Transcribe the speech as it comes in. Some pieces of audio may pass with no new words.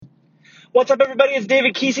What's up, everybody? It's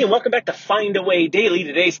David Kesey, and welcome back to Find a Way Daily.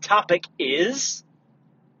 Today's topic is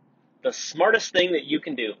the smartest thing that you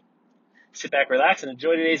can do. Sit back, relax, and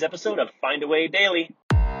enjoy today's episode of Find a Way Daily.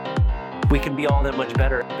 We can be all that much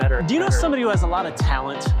better. Do you know somebody who has a lot of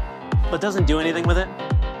talent but doesn't do anything with it?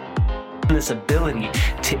 This ability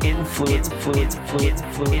to influence,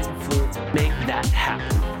 make that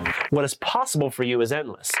happen. What is possible for you is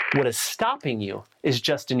endless. What is stopping you is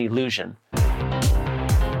just an illusion.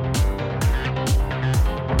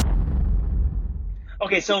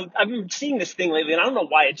 Okay, so I've been seeing this thing lately, and I don't know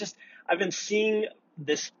why. I've been seeing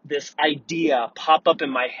this idea pop up in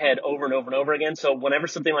my head over and over and over again. So whenever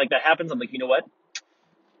something like that happens, I'm like, you know what?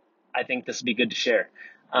 I think this would be good to share.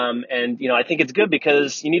 I think it's good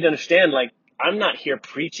because you need to understand, like, I'm not here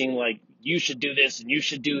preaching like you should do this and you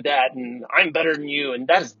should do that and I'm better than you. And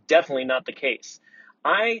that is definitely not the case.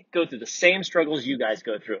 I go through the same struggles you guys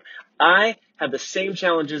go through. I have the same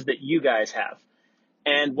challenges that you guys have.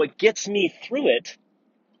 And what gets me through it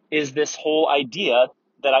is this whole idea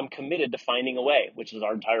that I'm committed to finding a way, which is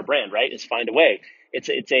our entire brand, right? Is find a way. It's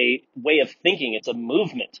a way of thinking. It's a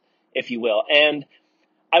movement, if you will. And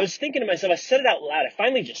I was thinking to myself, I said it out loud. I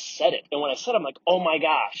finally just said it. And when I said it, I'm like, oh my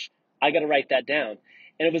gosh, I got to write that down.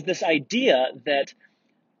 And it was this idea that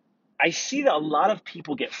I see that a lot of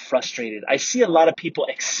people get frustrated. I see a lot of people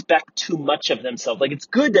expect too much of themselves. Like, it's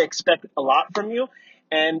good to expect a lot from you.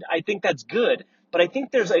 And I think that's good. But I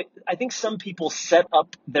think some people set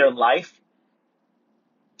up their life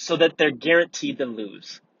so that they're guaranteed to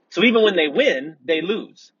lose. So even when they win, they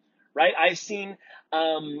lose, right? I've seen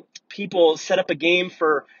people set up a game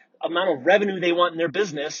for amount of revenue they want in their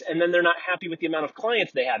business, and then they're not happy with the amount of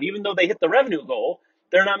clients they have. Even though they hit the revenue goal,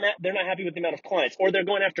 they're not happy with the amount of clients. Or they're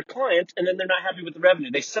going after clients, and then they're not happy with the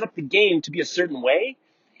revenue. They set up the game to be a certain way,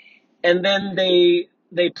 and then they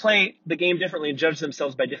play the game differently and judge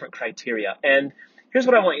themselves by different criteria. And here's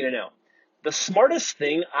what I want you to know. The smartest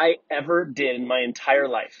thing I ever did in my entire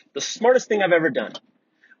life, the smartest thing I've ever done,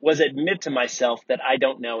 was admit to myself that I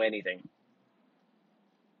don't know anything.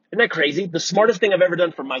 Isn't that crazy? The smartest thing I've ever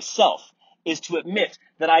done for myself is to admit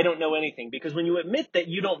that I don't know anything. Because when you admit that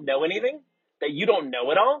you don't know anything, that you don't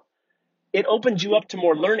know it all, it opens you up to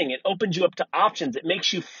more learning. It opens you up to options. It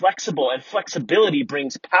makes you flexible, and flexibility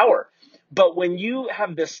brings power. But when you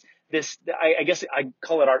have this, I guess I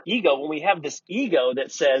call it our ego. When we have this ego that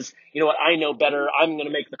says, you know what, I know better. I'm going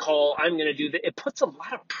to make the call. I'm going to do that. It puts a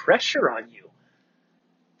lot of pressure on you.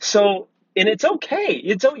 So, and it's okay.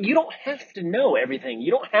 You don't have to know everything.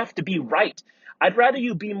 You don't have to be right. I'd rather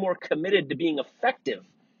you be more committed to being effective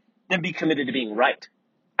than be committed to being right.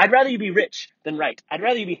 I'd rather you be rich than right. I'd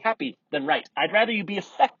rather you be happy than right. I'd rather you be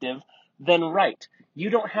effective than right. You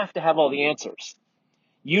don't have to have all the answers.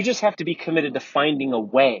 You just have to be committed to finding a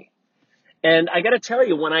way. And I got to tell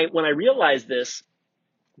you, when I realized this,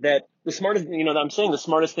 that the smartest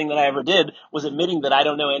thing that I ever did was admitting that I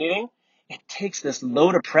don't know anything. It takes this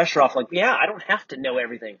load of pressure off. Like, yeah, I don't have to know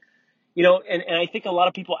everything. And I think a lot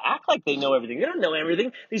of people act like they know everything. They don't know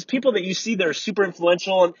everything. These people that you see that are super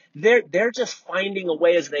influential, and they're just finding a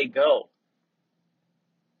way as they go.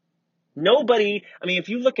 If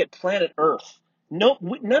you look at planet Earth,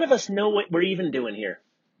 none of us know what we're even doing here.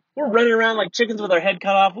 We're running around like chickens with our head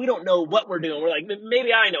cut off. We don't know what we're doing. We're like,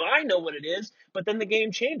 maybe I know what it is, but then the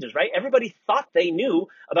game changes, right? Everybody thought they knew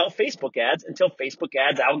about Facebook ads until Facebook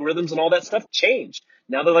ads, algorithms, and all that stuff changed.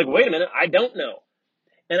 Now they're like, wait a minute, I don't know.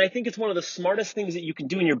 And I think it's one of the smartest things that you can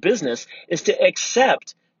do in your business is to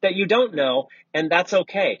accept that you don't know, and that's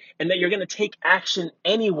okay, and that you're going to take action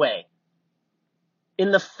anyway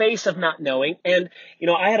in the face of not knowing. And,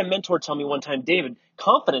 I had a mentor tell me one time, David,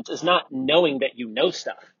 confidence is not knowing that you know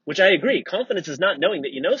stuff, which I agree. Confidence is not knowing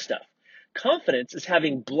that you know stuff. Confidence is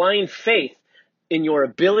having blind faith in your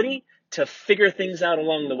ability to figure things out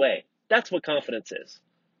along the way. That's what confidence is.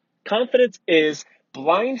 Confidence is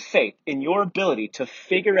blind faith in your ability to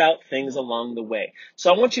figure out things along the way.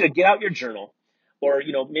 So I want you to get out your journal. Or,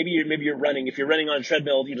 maybe you're running. If you're running on a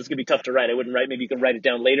treadmill, it's going to be tough to write. I wouldn't write. Maybe you can write it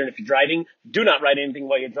down later. And if you're driving, do not write anything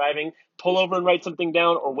while you're driving. Pull over and write something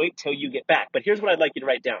down, or wait till you get back. But here's what I'd like you to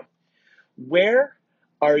write down. Where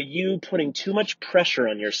are you putting too much pressure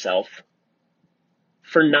on yourself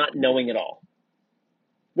for not knowing it all?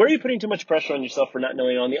 Where are you putting too much pressure on yourself for not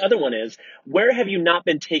knowing it all? And the other one is, where have you not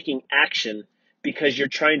been taking action because you're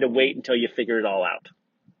trying to wait until you figure it all out?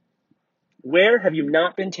 Where have you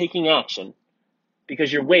not been taking action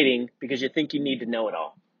because you're waiting because you think you need to know it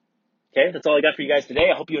all? Okay, that's all I got for you guys today.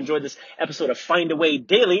 I hope you enjoyed this episode of Find a Way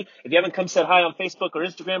Daily. If you haven't come said hi on Facebook or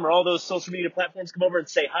Instagram or all those social media platforms, come over and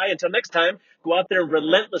say hi. Until next time, go out there and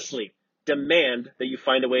relentlessly demand that you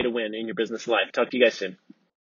find a way to win in your business life. Talk to you guys soon.